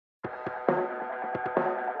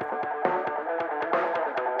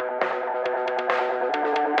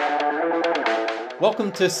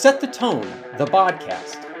Welcome to Set the Tone, the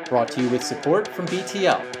podcast, brought to you with support from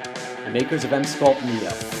BTL, the makers of M-Sculpt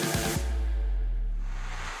Neo.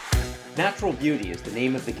 Natural beauty is the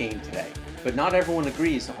name of the game today, but not everyone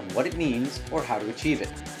agrees on what it means or how to achieve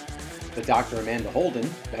it. The Dr. Amanda Holden,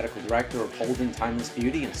 medical director of Holden Timeless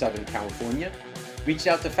Beauty in Southern California, reached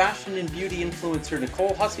out to fashion and beauty influencer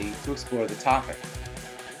Nicole Hussey to explore the topic.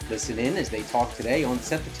 Listen in as they talk today on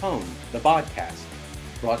Set the Tone, the podcast,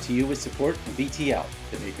 brought to you with support from BTL,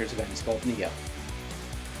 the makers of M-Sculpt Neo.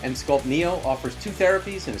 M-Sculpt Neo offers 2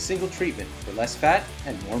 therapies in a single treatment for less fat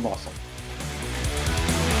and more muscle.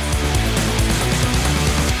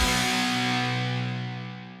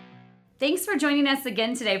 Thanks for joining us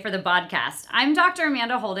again today for the podcast. I'm Dr.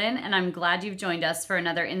 Amanda Holden, and I'm glad you've joined us for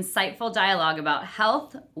another insightful dialogue about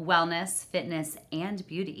health, wellness, fitness, and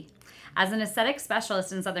beauty. As an aesthetic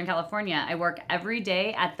specialist in Southern California, I work every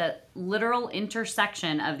day at the literal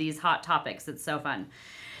intersection of these hot topics. It's so fun.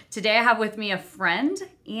 Today I have with me a friend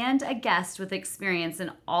and a guest with experience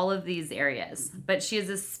in all of these areas, but she is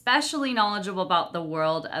especially knowledgeable about the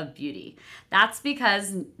world of beauty. That's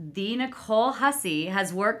because the Nicole Hussey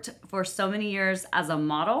has worked for so many years as a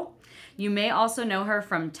model. You may also know her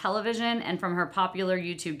from television and from her popular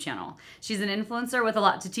YouTube channel. She's an influencer with a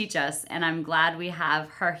lot to teach us, and I'm glad we have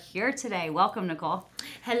her here today. Welcome, Nicole.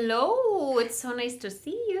 Hello, it's so nice to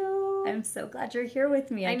see you. I'm so glad you're here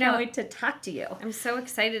with me. I can't wait to talk to you. I'm so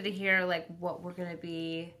excited to hear what we're going to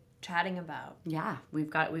be chatting about. Yeah, we've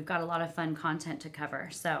got a lot of fun content to cover.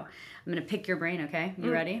 So I'm going to pick your brain, okay?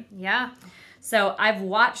 You ready? Yeah. So I've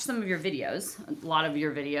watched some of your videos, a lot of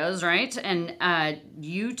your videos, right? And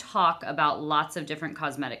you talk about lots of different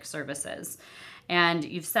cosmetic services. And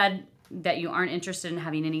you've said that you aren't interested in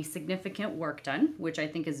having any significant work done, which I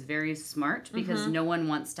think is very smart because no one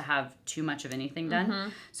wants to have too much of anything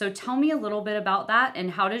done. So tell me a little bit about that,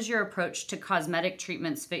 and how does your approach to cosmetic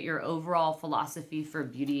treatments fit your overall philosophy for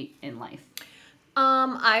beauty in life?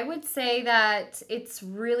 I would say that it's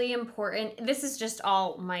really important. This is just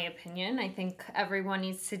all my opinion. I think everyone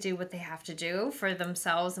needs to do what they have to do for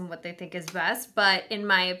themselves and what they think is best. But in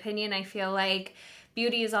my opinion, I feel like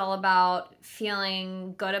beauty is all about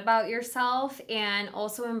feeling good about yourself and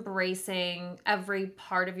also embracing every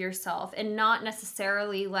part of yourself and not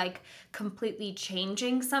necessarily completely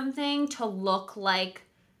changing something to look like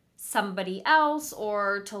somebody else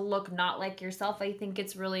or to look not like yourself. I think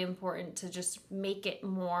it's really important to just make it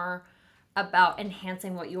more about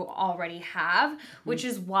enhancing what you already have, which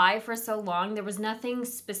is why for so long there was nothing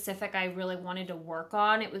specific I really wanted to work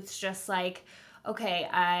on. It was just okay,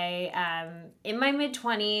 I am in my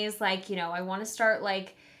mid-20s, I want to start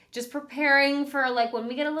just preparing for when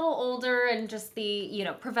we get a little older and just the,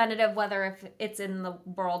 preventative, whether if it's in the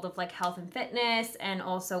world of health and fitness and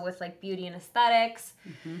also with beauty and aesthetics.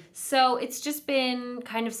 So it's just been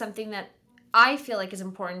kind of something that I feel like is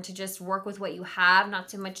important to just work with what you have, not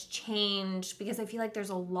too much change, because I feel like there's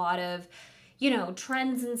a lot of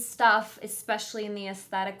trends and stuff, especially in the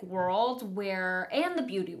aesthetic world and the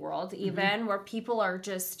beauty world even, where people are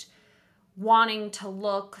just wanting to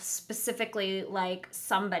look specifically like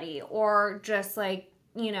somebody or just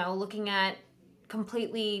looking at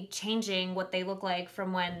completely changing what they look like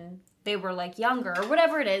from when they were younger or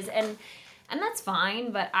whatever it is. And that's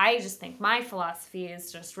fine, but I just think my philosophy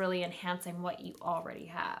is just really enhancing what you already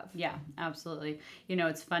have. Yeah, absolutely.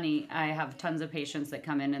 It's funny. I have tons of patients that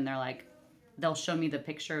come in and they'll show me the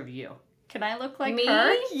picture of you. Can I look like me?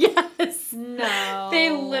 Her? Yes. No. They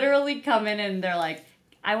literally come in and they're like,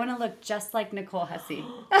 I want to look just like Nicole Hussey.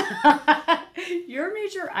 You're a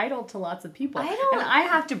major idol to lots of people. And I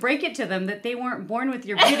have to break it to them that they weren't born with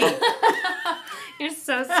your beauty. You're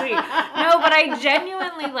so sweet. No, but I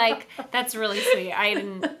genuinely that's really sweet. I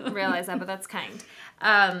didn't realize that, but that's kind.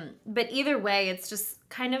 But either way, it's just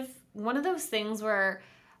kind of one of those things where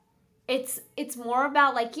it's more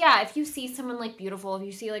about if you see someone beautiful, if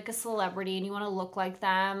you see a celebrity and you want to look like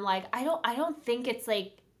them, I don't think it's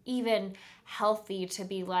even healthy to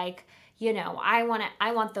be I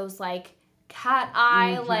want those cat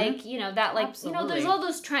eye, there's all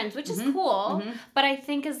those trends, which is cool. But I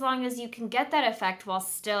think as long as you can get that effect while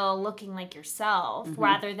still looking like yourself,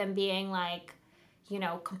 rather than being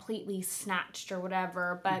completely snatched or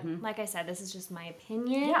whatever. But like I said, this is just my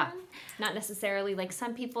opinion. Yeah. Not necessarily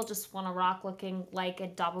some people just want to rock looking like a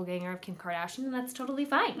doppelganger of Kim Kardashian, and that's totally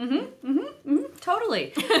fine.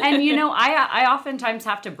 Totally. And, you know, I oftentimes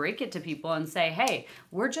have to break it to people and say, hey,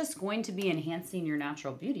 we're just going to be enhancing your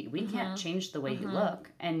natural beauty. We can't change the way you look.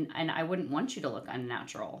 And I wouldn't want you to look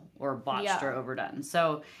unnatural or botched or overdone.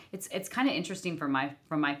 So it's kind of interesting from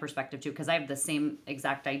my perspective, too, because I have the same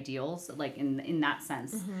exact ideals, like in that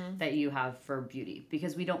sense that you have for beauty,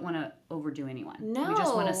 because we don't want to overdo anyone. No. We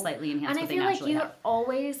just want to slightly enhance what they naturally have. And I feel like you're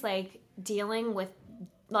always, like, dealing with,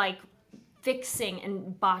 like, fixing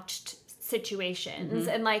and botched situations.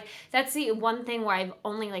 And like that's the one thing where I've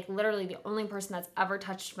only like literally the only person that's ever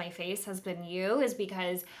touched my face has been you, is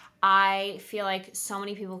because I feel like so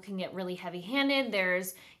many people can get really heavy-handed.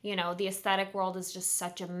 There's, you know, the aesthetic world is just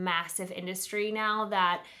such a massive industry now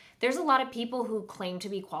that there's a lot of people who claim to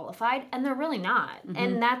be qualified and they're really not.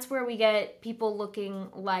 And that's where we get people looking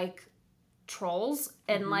like trolls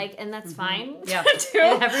and like, and that's fine. Yeah.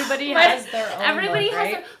 Everybody has their own. Everybody look,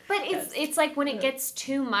 has right? but it's like when it gets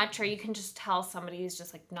too much, or you can just tell somebody is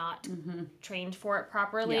just like not trained for it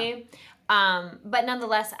properly. But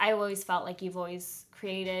nonetheless, I always felt like you've always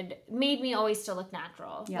made me always to look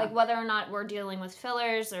natural. Like whether or not we're dealing with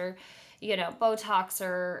fillers or, you know, Botox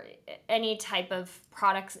or any type of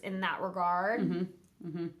products in that regard.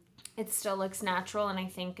 It still looks natural, and I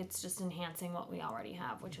think it's just enhancing what we already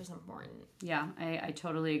have, which is important. Yeah, I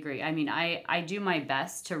totally agree. I mean, I do my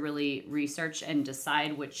best to really research and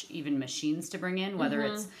decide which even machines to bring in, whether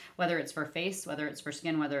it's for face, whether it's for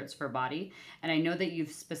skin, whether it's for body. And I know that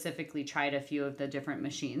you've specifically tried a few of the different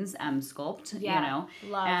machines, Sculpt. You know,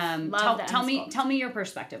 love tell me your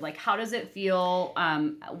perspective. Like, how does it feel?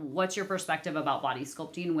 What's your perspective about body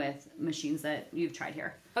sculpting with machines that you've tried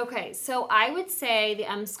here? Okay, so I would say the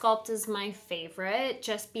Sculpt is my favorite,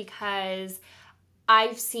 just because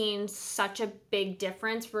I've seen such a big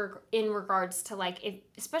difference in regards to like,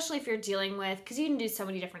 especially if you're dealing with, because you can do so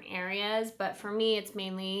many different areas, but for me it's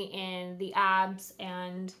mainly in the abs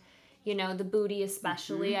and, you know, the booty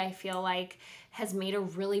especially, I feel like has made a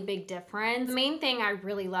really big difference. The main thing I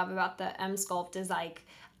really love about the Sculpt is like,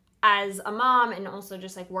 as a mom and also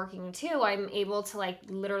just like working too, I'm able to like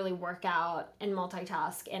literally work out and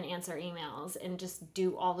multitask and answer emails and just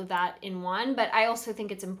do all of that in one. But I also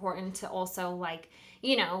think it's important to also like,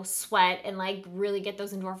 you know, sweat and like really get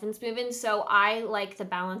those endorphins moving. So I like the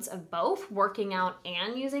balance of both working out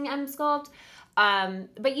and using Sculpt.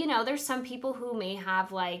 But you know, there's some people who may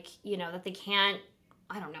have like, you know, that they can't,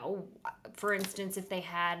 I don't know, for instance, if they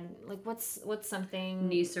had, like, what's something...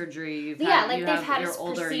 Knee surgery. They've had a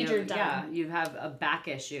procedure done. Yeah, you have a back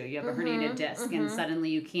issue. You have a herniated disc, and suddenly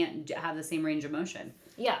you can't have the same range of motion.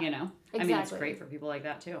 Yeah. You know? Exactly. I mean, it's great for people like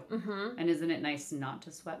that, too. And isn't it nice not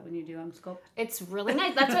to sweat when you do Sculpt? It's really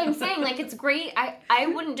nice. That's what I'm saying. Like, it's great. I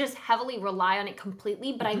wouldn't just heavily rely on it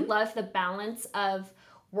completely, but I love the balance of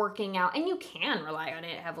working out, and you can rely on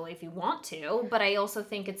it heavily if you want to, but I also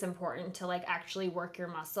think it's important to like actually work your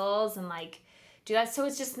muscles and like do that. So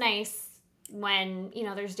it's just nice when, you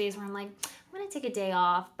know, there's days where I'm like, I'm gonna take a day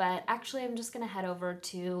off, but actually I'm just gonna head over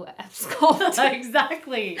to Sculpt.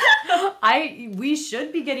 Exactly. We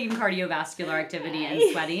should be getting cardiovascular activity and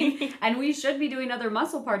sweating, and we should be doing other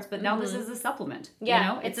muscle parts, but now this is a supplement. You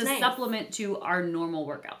know, it's a nice supplement to our normal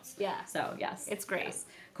workouts. Yeah. So yes, it's great. Yes.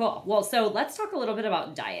 Cool. Well, so let's talk a little bit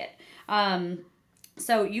about diet.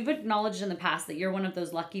 So you've acknowledged in the past that you're one of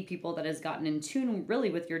those lucky people that has gotten in tune really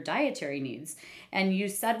with your dietary needs. And you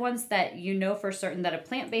said once that you know for certain that a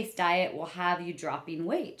plant-based diet will have you dropping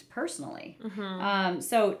weight personally.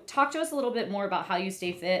 So talk to us a little bit more about how you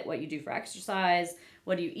stay fit, what you do for exercise,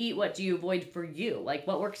 what do you eat, what do you avoid for you? Like,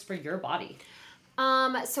 what works for your body?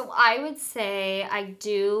 So I would say I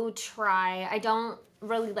don't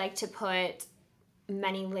really like to put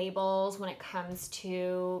many labels when it comes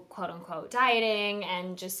to quote unquote dieting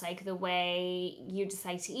and just like the way you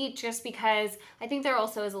decide to eat, just because I think there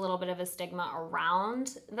also is a little bit of a stigma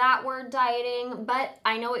around that word dieting. But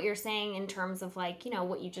I know what you're saying in terms of like, you know,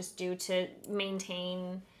 what you just do to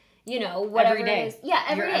maintain, you know, whatever every day. It is. Yeah,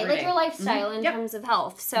 every day. Like your lifestyle in terms of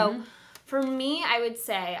health. So for me, I would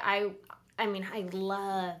say I mean, I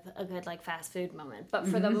love a good, like, fast food moment. But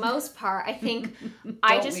for the most part, I think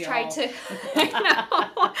I just tried to... I know.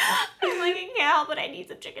 I'm like, I can't help it. I need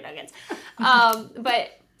some chicken nuggets.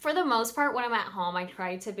 But for the most part, when I'm at home, I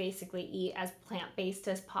try to basically eat as plant-based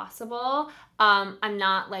as possible. I'm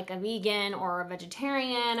not, like, a vegan or a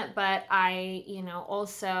vegetarian, but I, you know,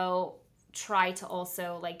 also try to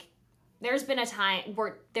also, like... there has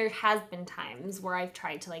been times where I've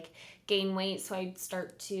tried to like gain weight, so I'd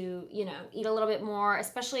start to, you know, eat a little bit more,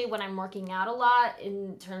 especially when I'm working out a lot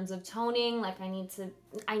in terms of toning. Like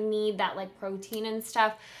I need that like protein and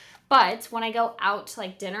stuff. But when I go out to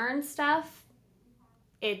like dinner and stuff,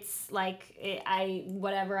 it's like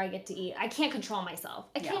whatever I get to eat. I can't control myself.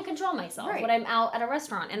 I can't control myself Right. when I'm out at a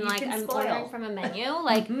restaurant and You like can I'm spoil. ordering from a menu.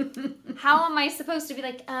 Like, how am I supposed to be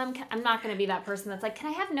like, I'm not going to be that person that's like, can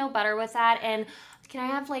I have no butter with that? And can I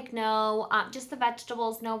have like no, just the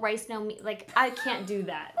vegetables, no rice, no meat? Like, I can't do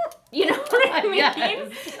that. You know what I mean?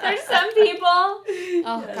 Yes. There's some people,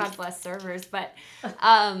 oh, God bless servers, but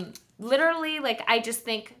literally, like, I just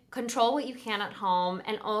think control what you can at home,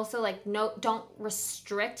 and also like don't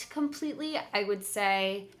restrict completely. I would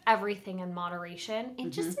say everything in moderation,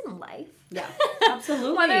 and just in life. Yeah,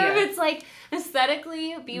 absolutely. Whether it's like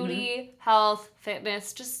aesthetically, beauty, health,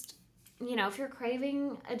 fitness, just, you know, if you're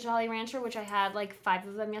craving a Jolly Rancher, which I had like 5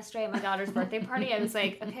 of them yesterday at my daughter's birthday party, I was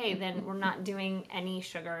like, okay, then we're not doing any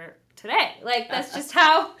sugar today. Like, that's just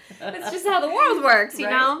how the world works, you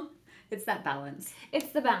know? It's that balance. It's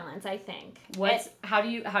the balance, I think. How do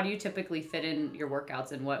you typically fit in your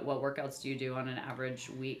workouts, and what workouts do you do on an average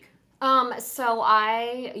week? So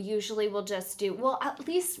I usually will just do, well, at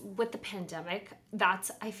least with the pandemic,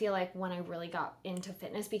 that's, I feel like, when I really got into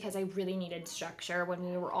fitness, because I really needed structure when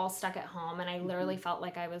we were all stuck at home, and I literally felt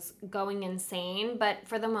like I was going insane. But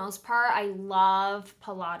for the most part, I love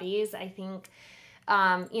Pilates. I think,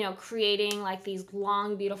 you know, creating like these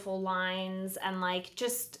long, beautiful lines, and like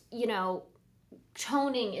just, you know,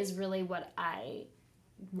 toning is really what I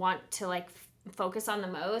want to like focus on the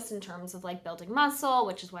most in terms of like building muscle,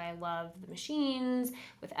 which is why I love the machines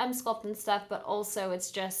with M-Sculpt and stuff. But also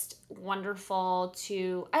it's just wonderful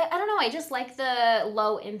to, I don't know, I just like the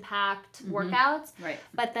low impact workouts. Right.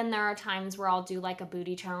 But then there are times where I'll do like a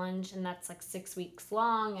booty challenge, and that's like 6 weeks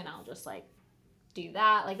long, and I'll just like do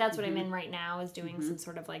that. Like, that's what I'm in right now, is doing some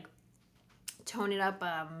sort of like tone it up,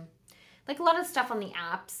 like a lot of stuff on the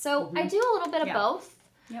app. So I do a little bit of both.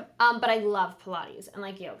 Yep. But I love Pilates and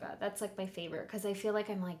like yoga. That's like my favorite, because I feel like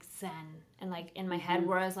I'm like zen and like in my head,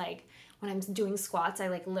 whereas like when I'm doing squats, I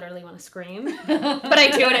like literally want to scream, but I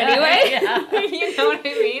do it anyway. You know what I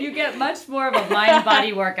mean? You get much more of a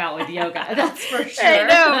mind-body workout with yoga. That's for sure. I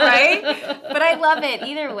know, right? But I love it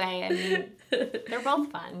either way. I mean, they're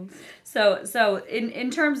both fun. So in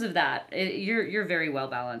terms of that, you're very well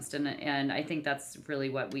balanced, and I think that's really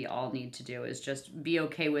what we all need to do, is just be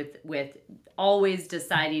okay with always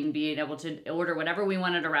deciding, being able to order whatever we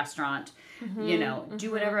want at a restaurant, you know,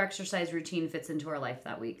 do whatever exercise routine fits into our life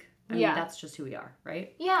that week. I mean, that's just who we are,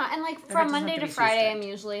 right? Yeah, and like It from doesn't Monday have to to be so Friday, strict. I'm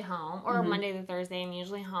usually home, or Monday to Thursday, I'm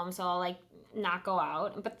usually home. So I'll like not go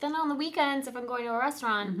out. But then on the weekends, if I'm going to a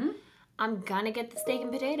restaurant, I'm gonna get the steak and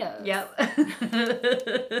potatoes. Yep.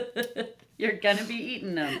 You're gonna be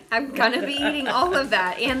eating them. I'm gonna be eating all of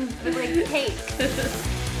that, and like cake.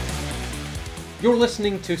 You're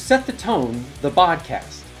listening to Set the Tone, the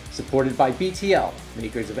podcast, supported by BTL,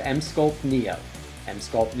 makers of M-Sculpt Neo.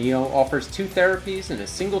 M-Sculpt Neo offers 2 therapies and a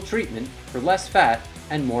single treatment for less fat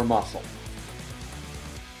and more muscle.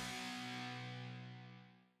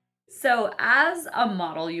 So as a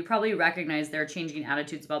model, you probably recognize there are changing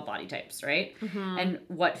attitudes about body types, right? And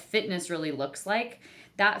what fitness really looks like.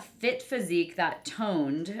 That fit physique, that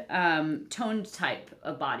toned type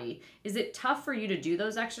of body, is it tough for you to do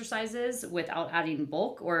those exercises without adding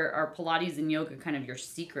bulk, or are Pilates and yoga kind of your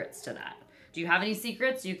secrets to that? Do you have any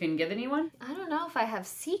secrets you can give anyone? I don't know if I have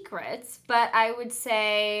secrets, but I would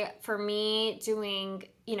say for me, doing,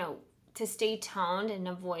 you know, to stay toned and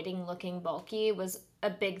avoiding looking bulky was a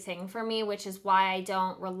big thing for me, which is why I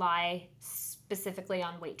don't rely specifically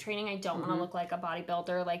on weight training. I don't want to look like a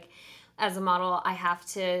bodybuilder. Like, as a model, I have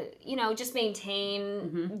to, you know, just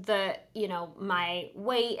maintain the, you know, my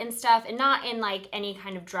weight and stuff, and not in like any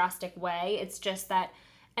kind of drastic way. It's just that,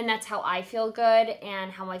 and that's how I feel good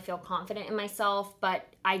and how I feel confident in myself, but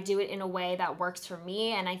I do it in a way that works for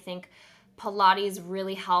me. And I think Pilates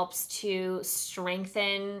really helps to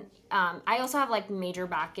strengthen. I also have like major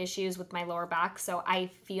back issues with my lower back, so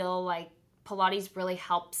I feel like Pilates really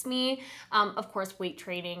helps me. Of course, weight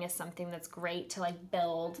training is something that's great to like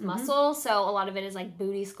build muscle. So a lot of it is like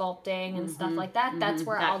booty sculpting and stuff like that. That's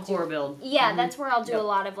where I'll do core build. Yeah, that's where I'll do a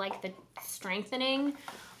lot of like the strengthening.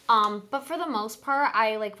 But for the most part,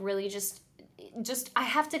 I like really just I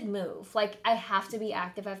have to move. Like, I have to be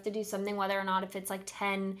active. I have to do something, whether or not if it's like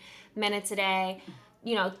 10 minutes a day,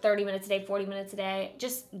 you know, 30 minutes a day, 40 minutes a day,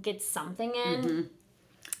 just get something in.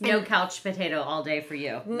 No couch potato all day for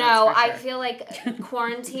you. No, that's for sure. I feel like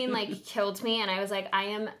quarantine like killed me, and I was like,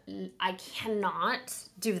 I cannot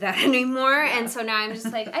do that anymore. And so now I'm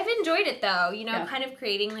just like, I've enjoyed it though, you know, kind of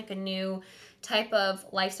creating like a new type of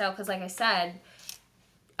lifestyle, because like I said,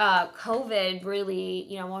 COVID really,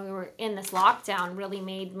 you know, when we were in this lockdown, really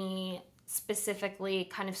made me specifically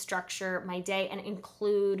kind of structure my day and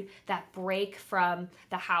include that break from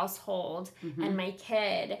the household and my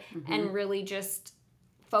kid and really just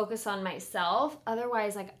focus on myself.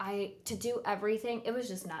 Otherwise, like to do everything, it was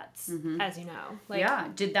just nuts, as you know. Like, yeah.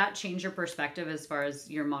 Did that change your perspective as far as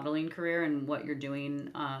your modeling career and what you're doing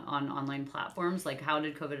on online platforms? Like, how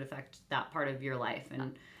did COVID affect that part of your life?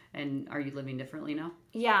 And are you living differently now?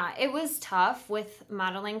 Yeah, it was tough with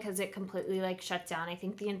modeling because it completely like shut down. I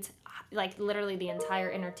think literally the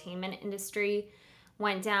entire entertainment industry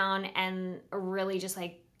went down and really just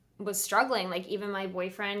like was struggling. Like even my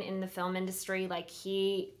boyfriend in the film industry, like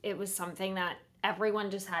it was something that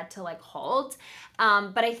everyone just had to like halt.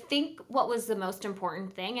 But I think what was the most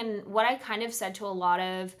important thing, and what I kind of said to a lot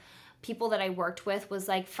of people that I worked with, was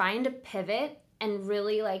like find a pivot and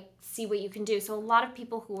really like see what you can do. So a lot of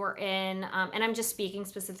people who were in, and I'm just speaking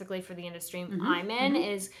specifically for the industry I'm in,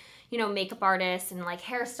 is, you know, makeup artists and like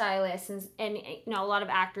hairstylists and you know, a lot of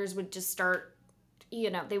actors would just start, you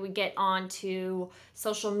know, they would get onto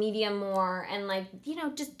social media more and like, you know,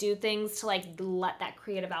 just do things to like let that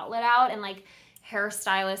creative outlet out. And like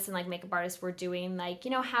hairstylists and like makeup artists were doing like, you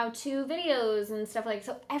know, how-to videos and stuff like,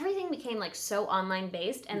 so everything became like so online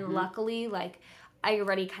based. And luckily, like I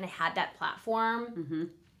already kind of had that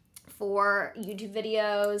platform for YouTube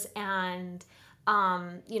videos and,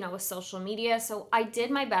 you know, with social media. So I did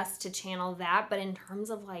my best to channel that. But in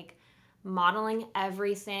terms of like modeling,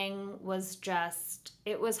 everything was just,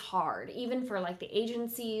 it was hard, even for like the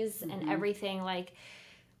agencies and everything. Like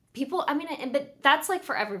people, I mean, but that's like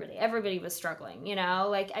for everybody was struggling, you know,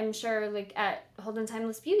 like I'm sure like at Holden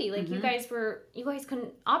Timeless Beauty, like you guys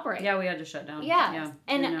couldn't operate. Yeah, we had to shut down. Yeah.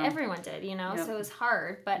 And everyone did, you know, so it was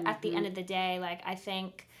hard. But at the end of the day, like I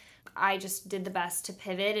think I just did the best to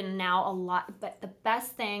pivot, and now but the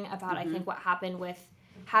best thing about I think what happened with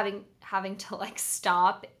having to like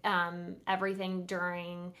stop everything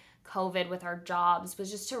during COVID with our jobs was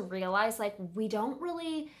just to realize like we don't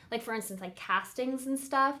really, like for instance like castings and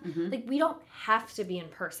stuff, like we don't have to be in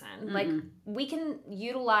person. Like we can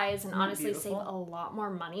utilize and honestly save a lot more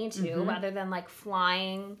money too, rather than like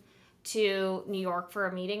flying to New York for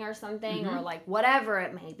a meeting or something or like whatever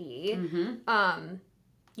it may be.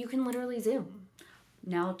 You can literally Zoom.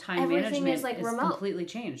 Now Everything management is like remote. Completely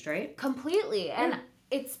changed, right? Completely. And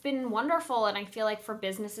it's been wonderful. And I feel like for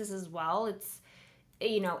businesses as well, it's,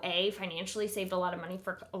 you know, financially saved a lot of money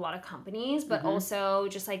for a lot of companies, but also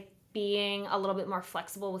just like being a little bit more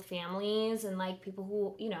flexible with families and like people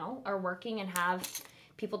who, you know, are working and have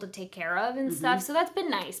people to take care of and stuff. So that's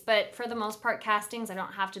been nice. But for the most part, castings, I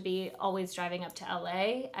don't have to be always driving up to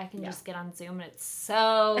LA. I can just get on Zoom and it's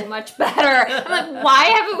so much better. I'm like, why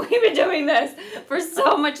haven't we been doing this for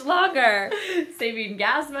so much longer? Saving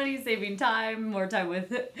gas money, saving time, more time with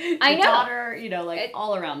the know. daughter, you know, like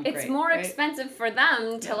all around It's great, more right? expensive for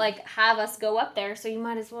them to like have us go up there. So you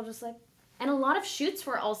might as well just like, and a lot of shoots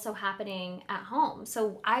were also happening at home.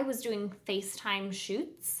 So I was doing FaceTime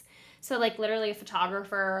shoots. So like literally a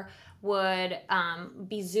photographer would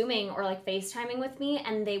be Zooming or like FaceTiming with me,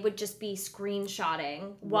 and they would just be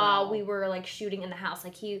screenshotting while we were like shooting in the house.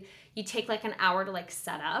 Like you take like an hour to like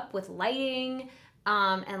set up with lighting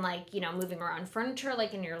and like, you know, moving around furniture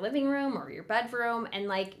like in your living room or your bedroom, and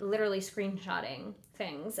like literally screenshotting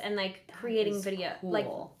things and like creating video, like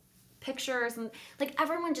pictures, and like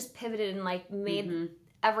everyone just pivoted and like made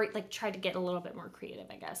tried to get a little bit more creative,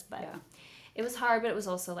 I guess. But it was hard, but it was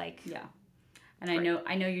also like and great.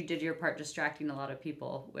 I know you did your part distracting a lot of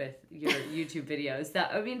people with your YouTube videos.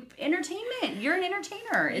 That, I mean, entertainment. You're an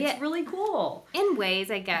entertainer. It's really cool. In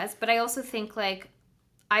ways, I guess. But I also think like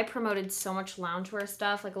I promoted so much loungewear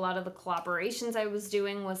stuff. Like a lot of the collaborations I was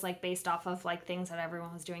doing was like based off of like things that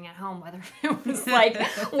everyone was doing at home, whether it was like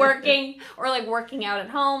working or like working out at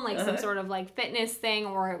home, like some sort of like fitness thing,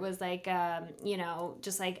 or it was like, you know,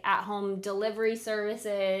 just like at home delivery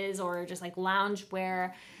services or just like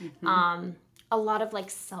loungewear. A lot of like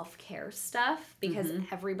self-care stuff because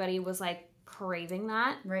everybody was like craving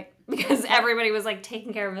that. Right. Because everybody was like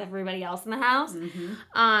taking care of everybody else in the house.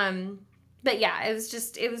 But yeah, it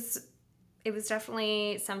was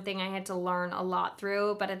definitely something I had to learn a lot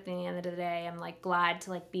through. But at the end of the day, I'm like glad to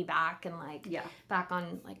like be back and like back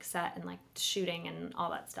on like set and like shooting and all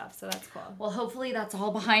that stuff. So that's cool. Well, hopefully that's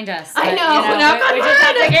all behind us. I know. We just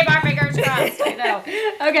have to keep our fingers crossed. I know.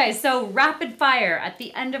 Okay, so rapid fire at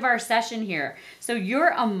the end of our session here. So you're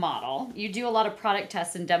a model. You do a lot of product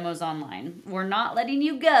tests and demos online. We're not letting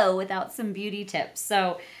you go without some beauty tips.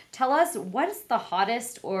 So tell us, what is the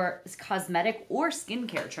hottest or cosmetic or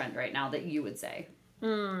skincare trend right now that you would say?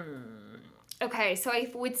 Okay, so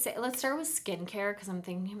I would say, let's start with skincare, because I'm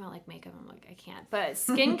thinking about like makeup. I'm like, I can't. But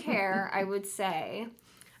skincare, I would say,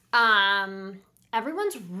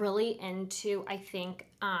 everyone's really into, I think,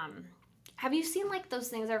 have you seen like those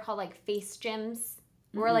things that are called like face gyms?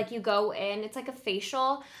 Where like you go in, it's like a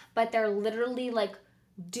facial, but they're literally like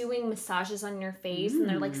doing massages on your face and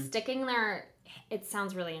they're like sticking their, it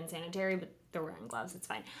sounds really insanitary, but they're wearing gloves, it's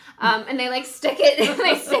fine. And they like stick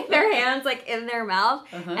their hands like in their mouth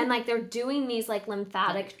and like they're doing these like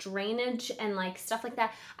lymphatic drainage and like stuff like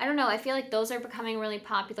that. I don't know, I feel like those are becoming really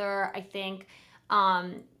popular. I think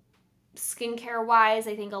skincare wise,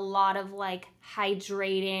 I think a lot of like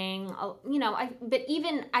hydrating, but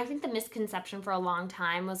even I think the misconception for a long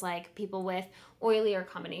time was like people with oily or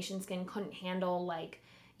combination skin couldn't handle like,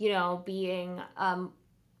 being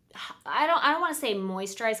I don't want to say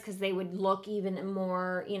moisturized because they would look even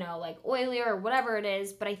more, like oilier or whatever it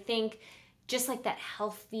is, but I think just like that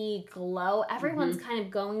healthy glow, everyone's kind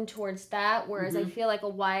of going towards that, whereas I feel like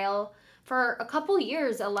for a couple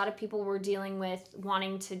years, a lot of people were dealing with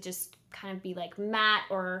wanting to just kind of be like matte,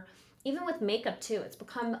 or even with makeup too. It's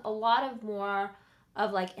become a lot of more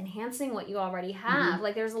of like enhancing what you already have.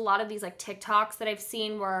 Like there's a lot of these like TikToks that I've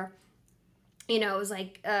seen where, it was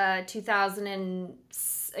like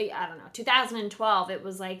 2012. It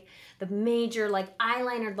was like the major like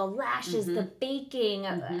eyeliner, the lashes, the baking,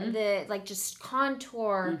 the like just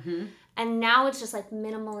contour. And now it's just like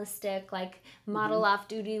minimalistic, like model off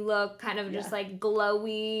duty look, kind of just like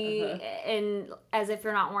glowy and as if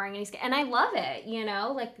you're not wearing any skin. And I love it,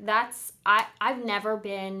 like I've never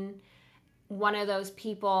been one of those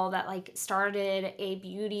people that like started a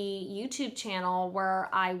beauty YouTube channel where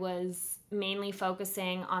I was mainly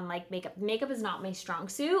focusing on like makeup. Makeup is not my strong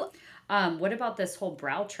suit. What about this whole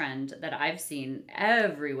brow trend that I've seen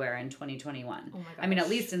everywhere in 2021? Oh my gosh. I mean, at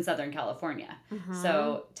least in Southern California.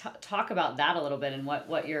 So talk about that a little bit and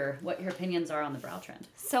what your opinions are on the brow trend.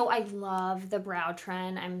 So I love the brow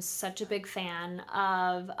trend. I'm such a big fan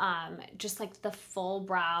of just like the full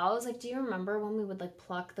brows. Like, do you remember when we would like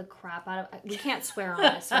pluck the crap out of? We can't swear on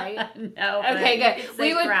this, right? No. Okay,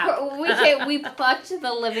 good. We plucked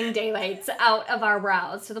the living daylights out of our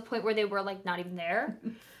brows to the point where they were like not even there.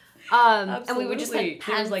 And we would just like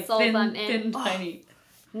pencil like thin, them in. Thin, tiny.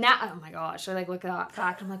 Now, oh my gosh, I like look at that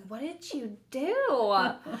fact. I'm like, what did you do?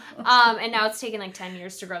 And now it's taken like 10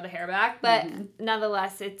 years to grow the hair back, but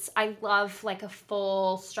nonetheless, I love like a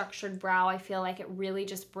full structured brow. I feel like it really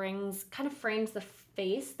just kind of frames the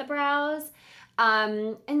face, the brows.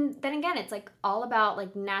 And then again, it's like all about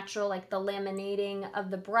like natural, like the laminating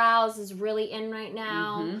of the brows is really in right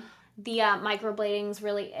now. The microblading's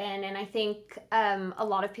really in, and I think a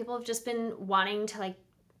lot of people have just been wanting to like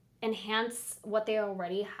enhance what they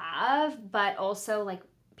already have, but also like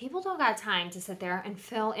people don't got time to sit there and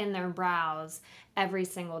fill in their brows every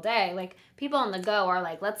single day. Like people on the go are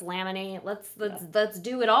like, let's laminate, let's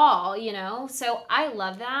do it all, So I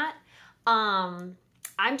love that. I'm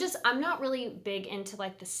not really big into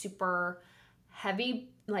like the super heavy,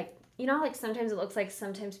 like, like sometimes it looks like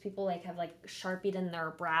sometimes people like have like Sharpied in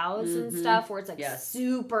their brows and stuff where it's like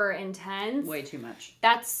super intense. Way too much.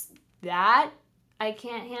 That I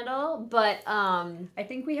can't handle, but I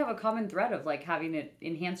think we have a common thread of like having it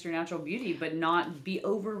enhance your natural beauty but not be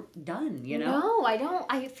overdone, No, I don't.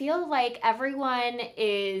 I feel like everyone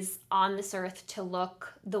is on this earth to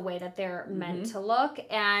look the way that they're meant to look,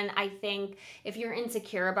 and I think if you're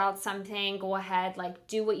insecure about something, go ahead, like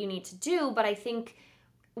do what you need to do, but I think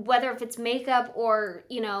whether if it's makeup or,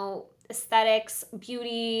 aesthetics,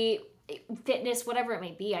 beauty, fitness, whatever it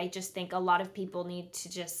may be, I just think a lot of people need to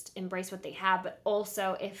just embrace what they have. But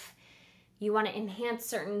also if you want to enhance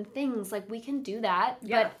certain things, like we can do that.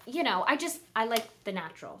 Yeah. But, I like the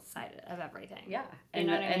natural side of everything. Yeah.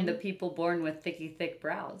 And the people born with thick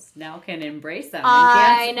brows now can embrace them.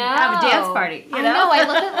 I know. Have a dance party. I know. I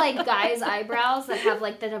look at like guys' eyebrows that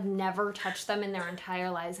have never touched them in their entire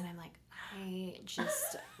lives. And I'm like,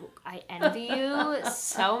 I envy you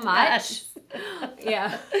so much.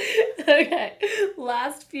 Yeah. Okay.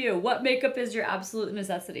 Last few. What makeup is your absolute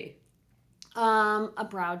necessity? A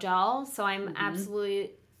brow gel. So I'm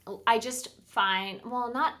I just find,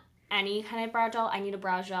 not any kind of brow gel. I need a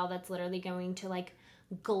brow gel that's literally going to like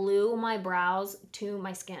glue my brows to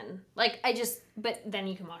my skin. But then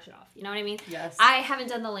you can wash it off. You know what I mean? Yes. I haven't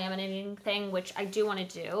done the laminating thing, which I do want to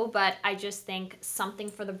do, but I just think something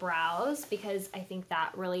for the brows because I think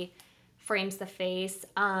that really frames the face.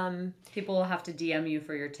 People will have to DM you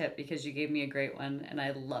for your tip because you gave me a great one and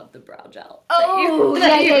I love the brow gel. Oh,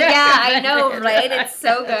 yeah. I know, right? It's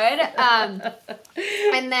so good.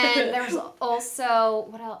 And then there's also,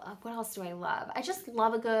 what else do I love? I just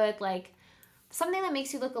love a good, like, something that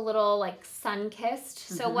makes you look a little like sun-kissed.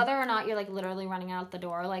 So whether or not you're like literally running out the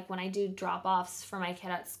door, like when I do drop-offs for my kid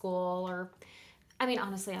at school, or I mean,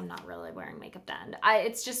 honestly, I'm not really wearing makeup then.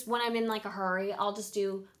 It's just when I'm in like a hurry, I'll just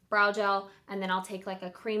do brow gel, and then I'll take like a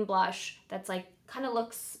cream blush that's like kind of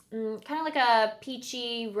looks kind of like a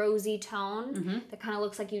peachy, rosy tone that kind of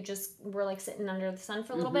looks like you just were like sitting under the sun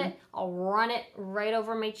for a little bit. I'll run it right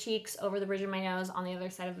over my cheeks, over the bridge of my nose, on the other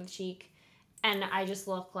side of the cheek, and I just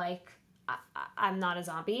look like I'm not a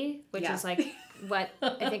zombie, which is like what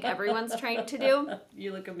I think everyone's trying to do.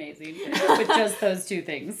 You look amazing with just those two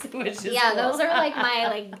things, which is cool. Those are like my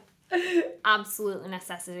like absolute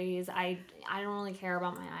necessities. I don't really care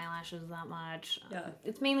about my eyelashes that much. Yeah.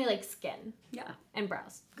 It's mainly like skin. Yeah. And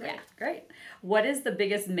brows. Great. Yeah. Great. What is the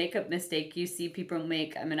biggest makeup mistake you see people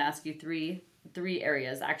make? I'm going to ask you three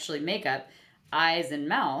areas. Actually, makeup, eyes and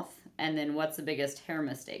mouth, and then what's the biggest hair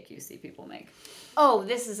mistake you see people make? Oh,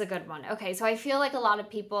 this is a good one. Okay, so I feel like a lot of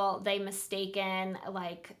people, they mistaken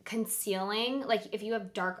like concealing, like if you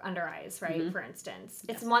have dark under eyes, right, for instance.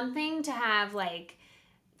 Yes. It's one thing to have like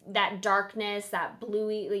that darkness, that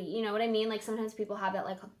bluey, you know what I mean? Like sometimes people have that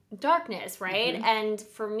like darkness, right? And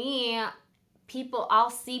for me, I'll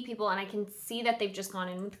see people and I can see that they've just gone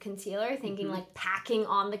in with concealer thinking like packing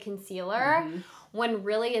on the concealer when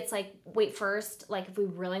really it's like, wait, first, like if we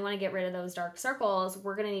really want to get rid of those dark circles,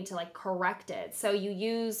 we're going to need to like correct it. So you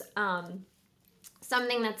use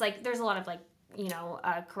something that's like, there's a lot of like, you know,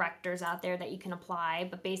 correctors out there that you can apply,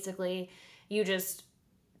 but basically you just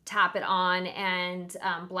tap it on and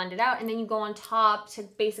blend it out, and then you go on top to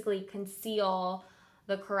basically conceal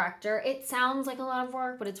the corrector. It sounds like a lot of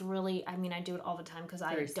work, but it's really, I mean, I do it all the time because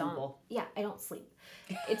I don't sleep.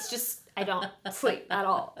 It's just, I don't sleep at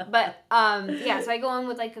all. But so I go in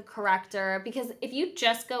with like a corrector, because if you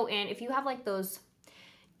just go in, if you have like those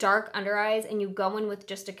dark under eyes and you go in with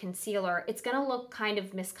just a concealer, it's going to look kind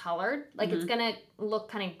of miscolored. Like it's going to look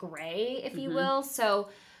kind of gray, if you will. So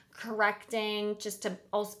correcting just to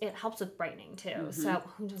also, it helps with brightening too. So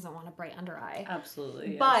who doesn't want a bright under eye? Absolutely.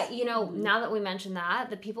 Yes. But you know, now that we mentioned that,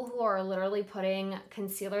 the people who are literally putting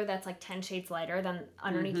concealer that's like 10 shades lighter than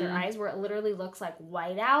underneath their eyes, where it literally looks like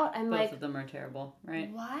white out, I'm both of them are terrible,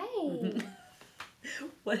 right? Why?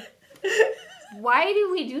 What? Why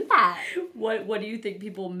do we do that? What do you think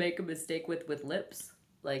people make a mistake with lips?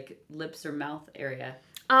 Like lips or mouth area?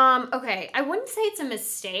 Okay, I wouldn't say it's a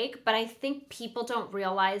mistake, but I think people don't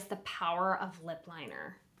realize the power of lip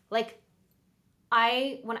liner. Like,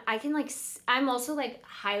 I'm also like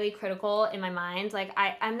highly critical in my mind. Like,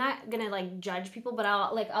 I'm not gonna like judge people, but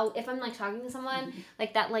I'll if I'm like talking to someone,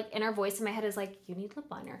 like that like inner voice in my head is like, you need lip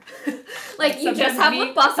liner. Like you just have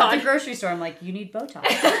lip gloss on. At the grocery store, I'm like, you need Botox.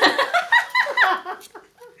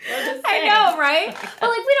 I know, right? But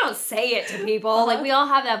like we don't say it to people. Like we all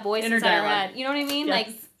have that voice inside our head. You know what I mean? Yes.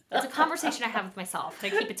 Like it's a conversation I have with myself. I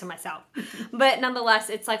keep it to myself. But nonetheless,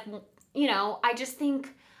 it's like, you know, I just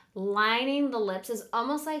think lining the lips is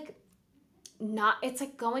almost like it's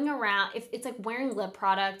like going around, if it's like wearing lip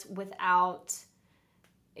product without,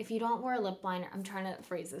 if you don't wear a lip liner, I'm trying to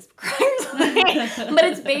phrase this correctly, but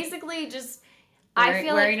it's basically just, I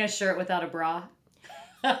feel wearing like a shirt without a bra.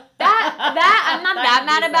 That I'm not that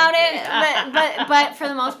mad about it, but for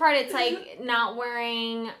the most part, it's like not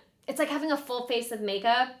wearing. It's like having a full face of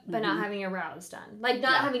makeup, but not having your brows done. Like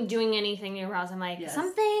not doing anything to your brows. I'm like,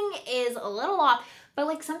 something is a little off. But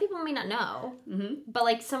like some people may not know. But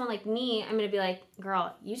like someone like me, I'm gonna be like,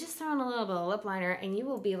 girl, you just throw in a little bit of lip liner, and you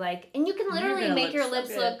will be like, and you can literally make your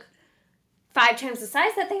lips look 5 times the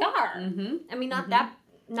size that they are. I mean,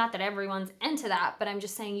 not that everyone's into that, but I'm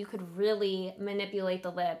just saying you could really manipulate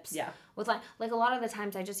the lips. Yeah. With like a lot of the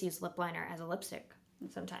times I just use lip liner as a lipstick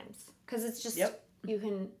sometimes. Because it's just, you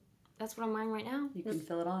can, that's what I'm wearing right now. You can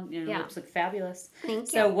fill it on. Your lips look fabulous. Thank you.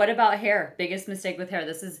 So what about hair? Biggest mistake with hair?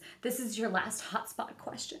 This is your last hotspot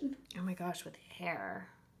question. Oh my gosh, with hair.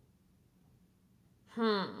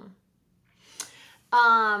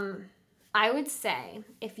 I would say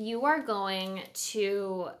if you are going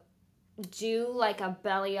to do like a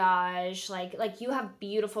balayage, like you have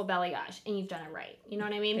beautiful balayage and you've done it right. You know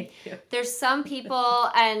what I mean? Thank you. There's some people,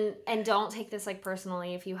 and don't take this like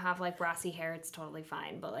personally, if you have like brassy hair, it's totally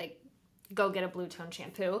fine, but like go get a blue tone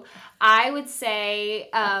shampoo. I would say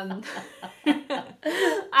a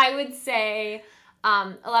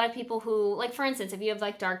lot of people who, like for instance, if you have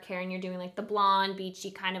like dark hair and you're doing like the blonde,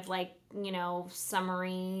 beachy kind of like, you know,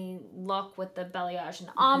 summery look with the balayage and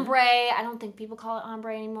ombre. I don't think people call it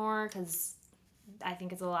ombre anymore because I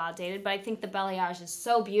think it's a little outdated, but I think the balayage is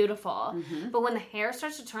so beautiful. But when the hair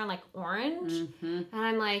starts to turn like orange, and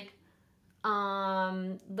I'm like,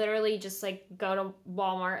 Literally just like go to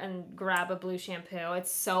Walmart and grab a blue shampoo.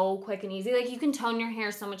 It's so quick and easy. Like you can tone your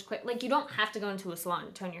hair so much quick. Like you don't have to go into a salon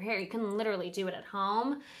to tone your hair. You can literally do it at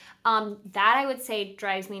home. That I would say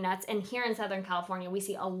drives me nuts. And here in Southern California, we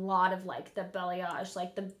see a lot of like the balayage,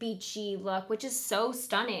 like the beachy look, which is so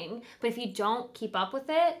stunning. But if you don't keep up with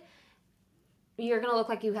it, you're going to look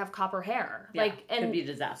like you have copper hair. Yeah, like, and could be a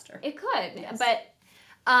disaster. It could. Yes. But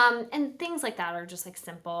and things like that are just like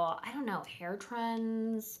simple. I don't know, hair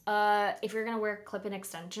trends. If you're gonna wear clip-in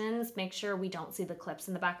extensions, make sure we don't see the clips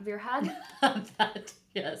in the back of your head.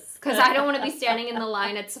 Yes. Because I don't want to be standing in the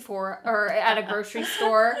line at Sephora or at a grocery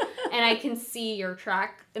store and I can see your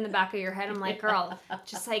track in the back of your head. I'm like, girl,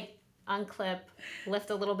 just like unclip,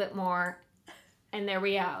 lift a little bit more, and there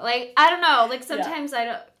we go. Like, I don't know. Like sometimes I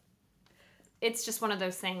don't. It's just one of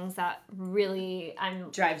those things that really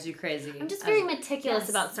drives you crazy. I'm just very meticulous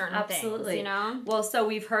about certain things, you know? Well, so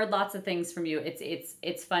we've heard lots of things from you.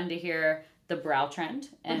 It's fun to hear the brow trend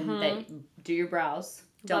and that do your brows.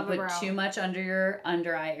 Don't put too much under your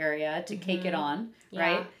under eye area to cake it on,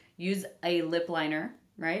 right? Use a lip liner,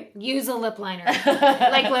 right? Use a lip liner.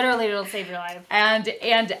 Like literally it'll save your life. And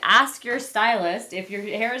ask your stylist, if your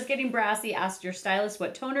hair is getting brassy, ask your stylist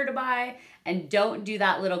what toner to buy. And don't do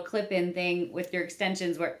that little clip-in thing with your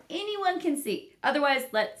extensions where anyone can see. Otherwise,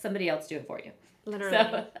 let somebody else do it for you. Literally.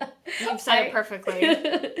 So, you've said it perfectly.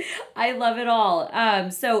 I love it all.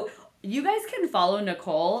 So you guys can follow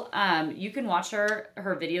Nicole. You can watch her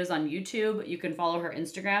videos on YouTube. You can follow her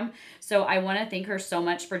Instagram. So I want to thank her so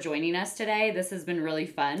much for joining us today. This has been really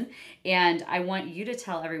fun. And I want you to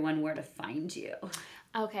tell everyone where to find you.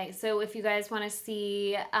 Okay, so if you guys want to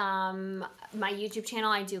see my YouTube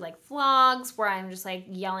channel, I do like vlogs where I'm just like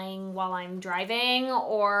yelling while I'm driving,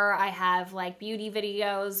 or I have like beauty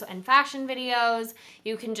videos and fashion videos.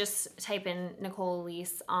 You can just type in Nicole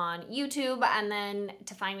Elise on YouTube, and then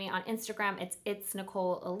to find me on Instagram, it's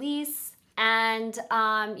Nicole Elise. And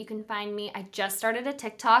you can find me, I just started a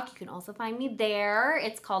TikTok. You can also find me there.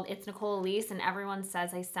 It's called It's Nicole Elise, and everyone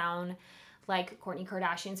says I sound like Kourtney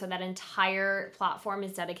Kardashian, so that entire platform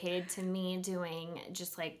is dedicated to me doing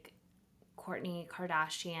just like Kourtney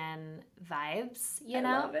Kardashian vibes, you know?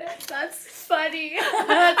 I love it. That's funny.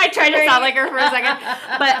 I tried to sound like her for a second.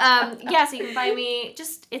 But yeah, so you can find me,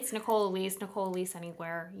 just, it's Nicole Elise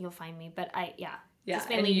anywhere, you'll find me. But yeah,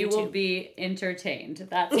 and you will be entertained.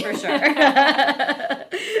 That's for sure.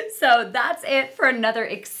 So that's it for another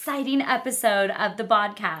exciting episode of the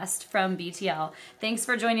podcast from BTL. Thanks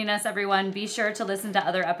for joining us, everyone. Be sure to listen to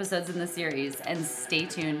other episodes in the series and stay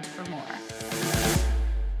tuned for more.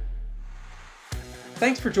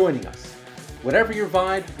 Thanks for joining us. Whatever your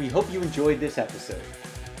vibe, we hope you enjoyed this episode.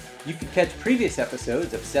 You can catch previous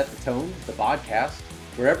episodes of Set the Tone, the podcast,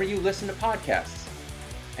 wherever you listen to podcasts.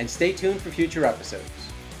 And stay tuned for future episodes.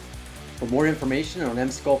 For more information on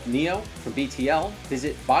Emsculpt Neo from BTL,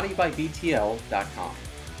 visit bodybybtl.com.